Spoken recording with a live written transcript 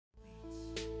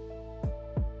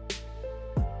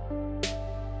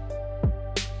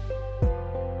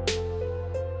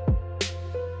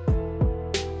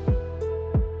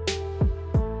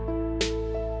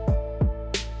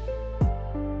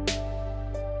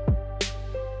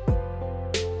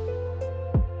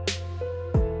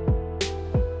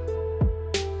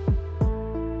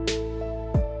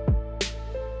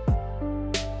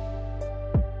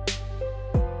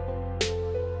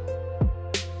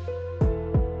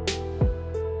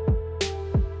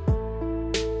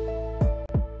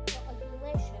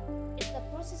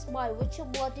by which a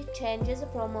body changes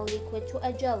from a liquid to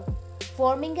a gel,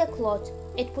 forming a clot.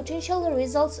 It potentially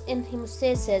results in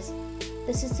hemostasis,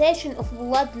 the cessation of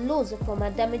blood loss from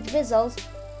a damaged vessels,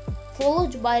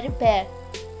 followed by repair.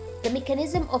 The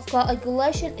mechanism of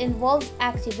coagulation involves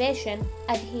activation,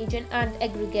 adhesion, and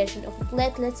aggregation of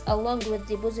platelets along with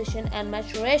deposition and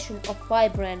maturation of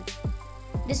fibrin.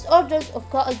 Disorders of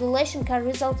coagulation can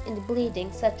result in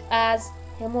bleeding, such as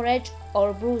hemorrhage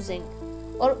or bruising,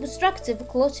 or obstructive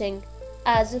clotting,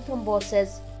 as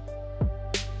thrombosis.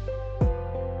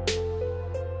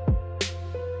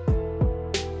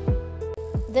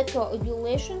 The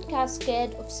coagulation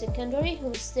cascade of secondary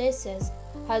hemostasis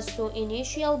has two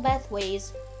initial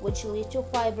pathways which lead to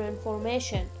fibrin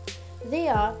formation. They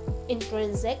are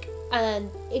intrinsic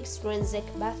and extrinsic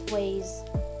pathways.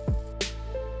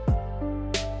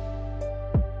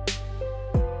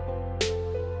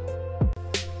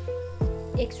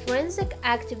 Extrinsic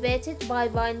activated by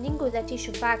binding with the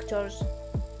tissue factors,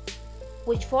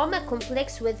 which form a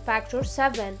complex with factor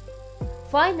 7,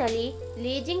 finally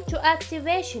leading to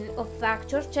activation of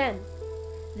factor 10.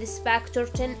 This factor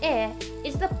 10A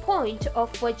is the point of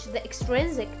which the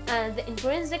extrinsic and the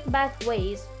intrinsic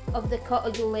pathways of the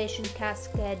coagulation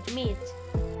cascade meet.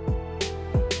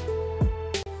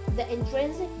 The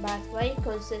intrinsic pathway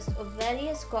consists of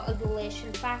various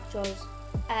coagulation factors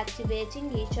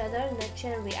activating each other in a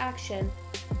chain reaction.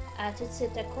 At its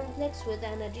center complex with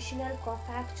an additional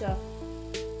cofactor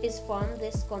is formed.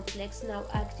 This complex now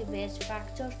activates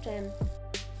factor 10.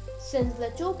 Since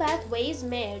the two pathways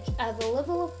merge at the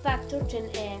level of factor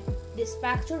 10A, this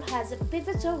factor has a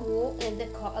pivotal role in the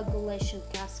coagulation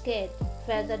cascade.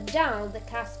 Further down the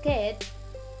cascade,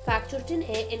 factor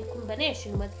 10A in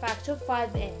combination with factor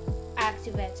 5A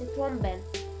activated thrombin.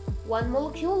 One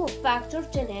molecule of factor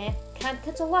 10A can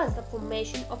catalyze the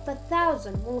formation of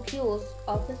 1,000 molecules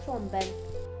of the thrombin.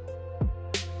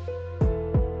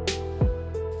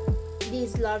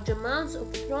 These large amounts of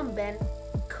thrombin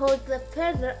cause the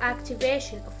further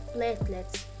activation of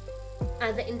platelets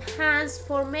and the enhanced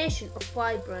formation of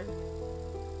fibrin.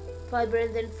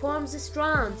 Fibrin then forms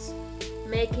strands,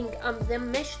 making the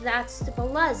mesh that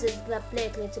stabilizes the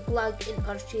platelet plug in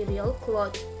arterial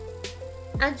clot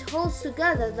and holds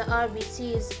together the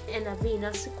RBCs in a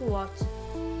venous clot.